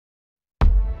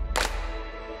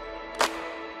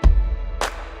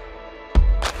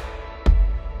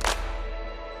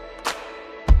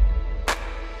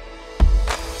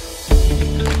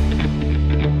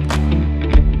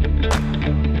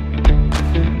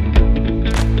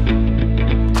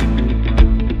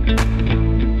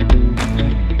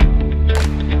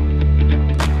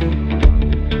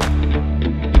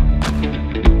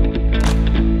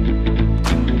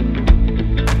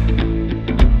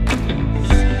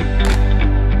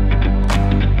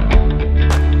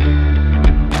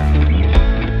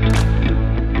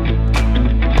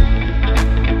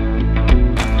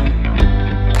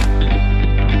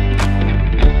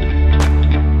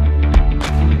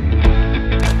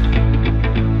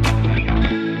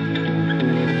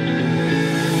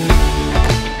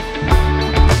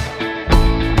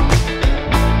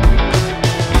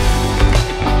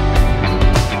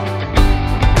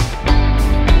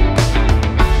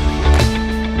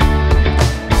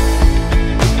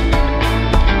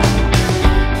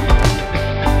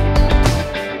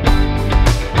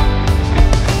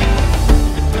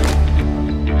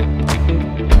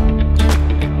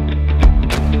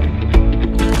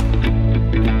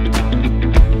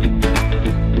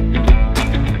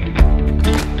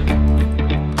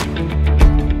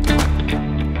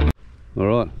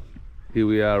Here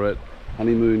we are at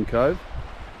Honeymoon Cove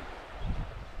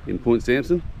in Point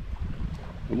Samson.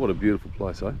 And what a beautiful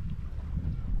place, eh?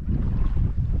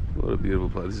 What a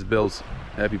beautiful place. This is Belle's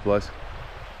happy place.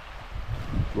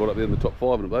 Right up there in the top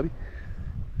 5 in it, baby.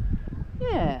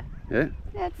 Yeah. Yeah?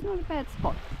 Yeah, it's not a bad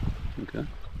spot. Okay.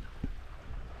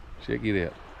 Check it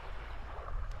out.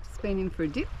 Just been in for a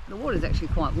dip. The water's actually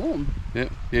quite warm. Yeah,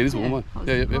 yeah, it is warm, mate.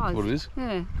 Yeah, that's what it is.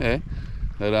 Yeah. Yeah.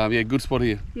 But yeah, good spot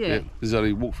here. Yeah. This is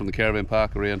only a walk from the caravan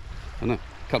park around, I don't know,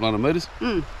 a couple hundred metres.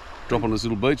 Drop on this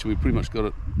little beach and we've pretty much got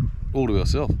it all to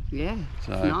ourselves. Yeah,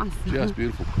 so it's nice. Just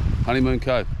beautiful. Honeymoon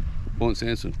Cove, Point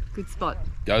Samson. Good spot.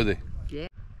 Go there. Yeah.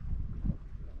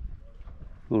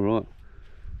 All right.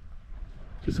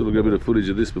 Just sort of get a bit of footage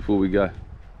of this before we go.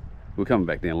 We're coming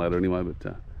back down later anyway,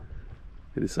 but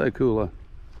it is so cool, eh?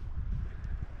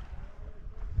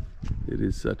 It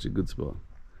is such a good spot.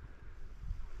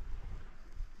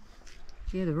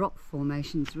 Yeah, the rock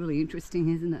formation's really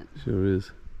interesting, isn't it? Sure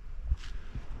is.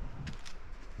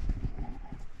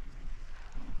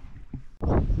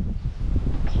 Wow,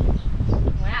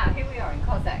 here we are in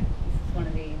Cossack. This is one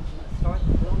of the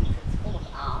historical buildings. It's full of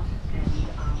art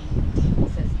and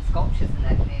also some sculptures and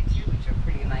that in there too, which are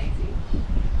pretty amazing.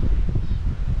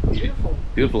 Beautiful.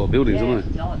 Beautiful buildings, yeah, aren't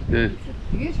they? No, the buildings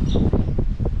are beautiful.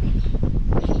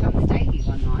 We should come and stay here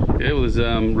one night. Yeah, well, there's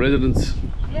residence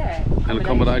and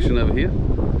accommodation over here.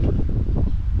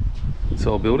 This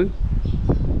old building.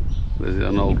 There's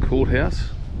an old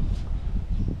courthouse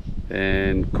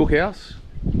and cookhouse.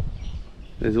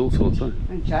 There's all sorts, eh?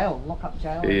 And jail, lock-up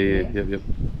jail. Yep.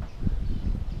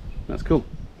 That's cool.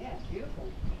 Yeah,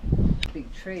 beautiful.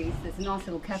 Big trees. There's a nice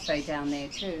little cafe down there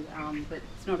too, but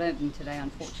it's not open today,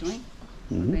 unfortunately.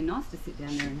 It would be nice to sit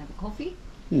down there and have a coffee.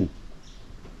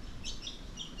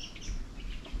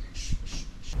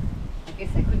 I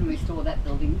guess they couldn't restore that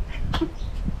building.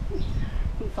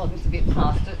 Looks like it's a bit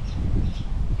past it.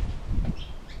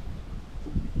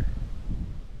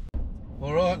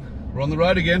 All right, we're on the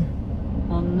road again.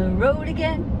 On the road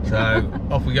again. So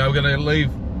off we go. We're going to leave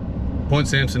Point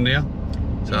Samson now.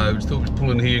 So we're still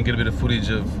pull in here and get a bit of footage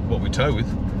of what we tow with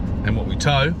and what we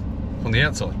tow on the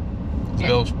outside.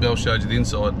 Belle showed you the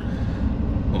inside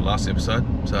on the last episode.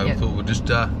 So we thought we'd just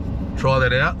try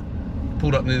that out.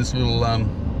 Pulled up near this little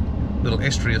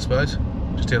estuary, I suppose,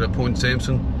 just out of Point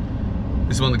Samson.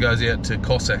 This is one that goes out to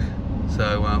Cossack.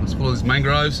 So it's full of these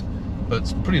mangroves, but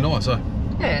it's pretty nice, eh?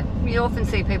 Yeah, you often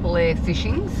see people there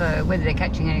fishing, so whether they're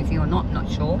catching anything or not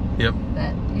sure. Yep.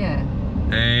 But yeah.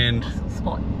 And awesome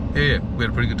spot. Yeah, we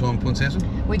had a pretty good time in Point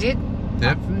Samson. We did.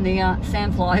 Yep. From the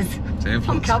sandflies.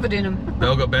 I'm covered in them. They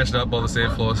all got bashed up by the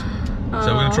sandflies. So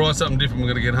we're going to try something different.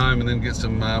 We're going to get home and then get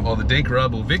some either Denk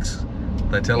rub or Vicks.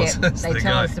 They tell us as they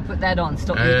tell us to put that on,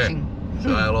 stop itching. So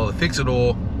they'll either fix it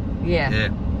or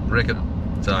wreck it.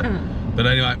 So, but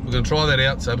anyway, we're going to try that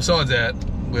out. So besides that,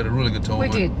 we had a really good time. We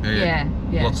did, yeah.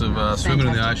 Lots of swimming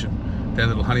in the ocean. Down the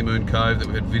little Honeymoon Cove that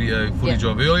we had video footage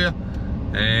of earlier.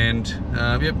 And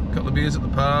a couple of beers at the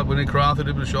pub, went in Craft, did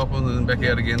a bit of shopping and then back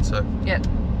out again. So no,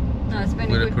 it's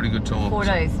been we had a pretty good time. 4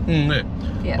 days.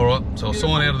 Alright, so I'll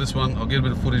sign out of this one. I'll get a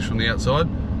bit of footage from the outside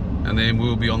and then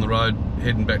we'll be on the road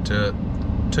heading back to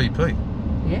TP.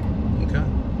 Yeah. Okay.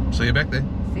 See you back there.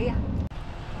 See ya.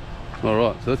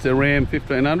 Alright, so that's our Ram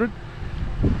 1500.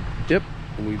 Yep.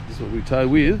 And this is what we tow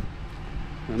with.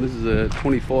 And this is a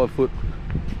 25-foot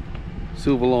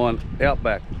Silverline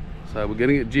Outback. So we're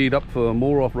getting it geared up for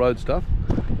more off-road stuff,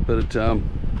 but it's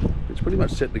pretty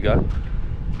much set to go.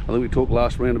 I think we talked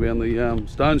last round about the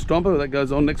Stone Stomper, that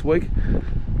goes on next week.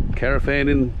 Caravan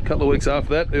in a couple of weeks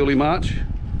after that, early March.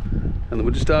 And then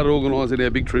we just started organising our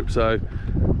big trip, so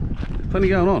there's plenty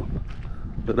going on.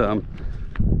 But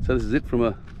so this is it from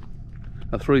a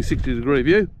 360-degree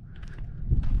view.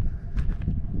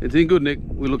 It's in good nick,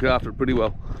 we look after it pretty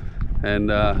well.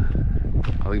 And I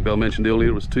think Belle mentioned earlier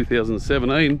it was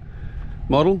 2017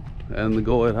 model, and the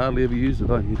guy had hardly ever used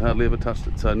it, he'd hardly ever touched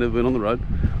it, so never been on the road,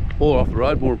 or off the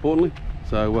road more importantly.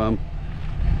 So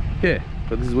yeah,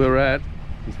 but this is where we're at,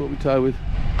 this is what we tow with,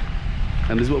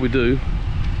 and this is what we do,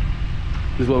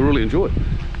 this is what we really enjoy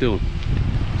doing.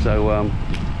 So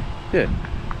yeah,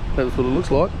 that's what it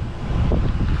looks like.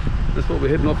 That's what we're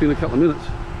heading off in a couple of minutes.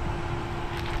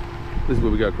 This is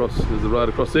where we go across, there's the road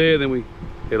across there, then we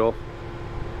head off,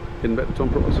 heading back to Tom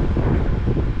Price.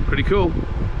 Pretty cool.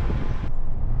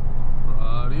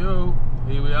 Rightio,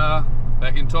 here we are,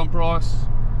 back in Tom Price.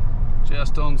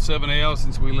 Just on 7 hours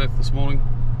since we left this morning.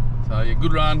 So yeah,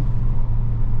 good run.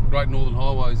 Great Northern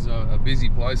Highway's a busy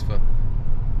place for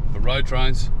road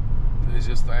trains. There's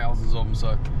just thousands of them,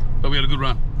 so. But we had a good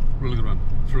run, really good run.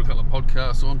 Threw a couple of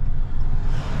podcasts on,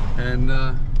 and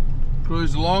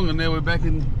cruised along, and now we're back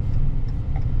in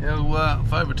our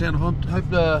favourite town of Hope,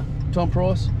 Tom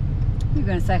Price. You were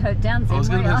going to say Hope Downs. I was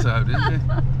going to say Hope Downs,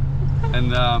 yeah.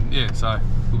 And yeah, so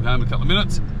we'll be home in a couple of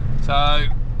minutes. So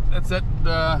that's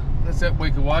that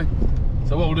week away.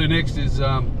 So what we'll do next is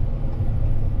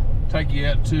take you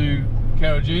out to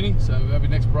Carragini. So maybe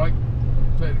next break,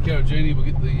 take you to Carragini. We'll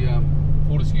get the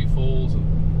Fortescue Falls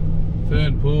and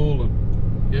Fern Pool,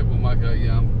 and yeah, we'll make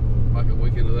a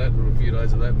weekend of that, or a few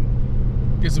days of that, and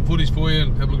get some footage for you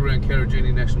and have a look around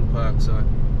Carragini National Park. So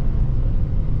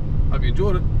hope you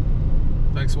enjoyed it.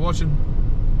 Thanks for watching.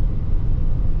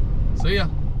 See ya.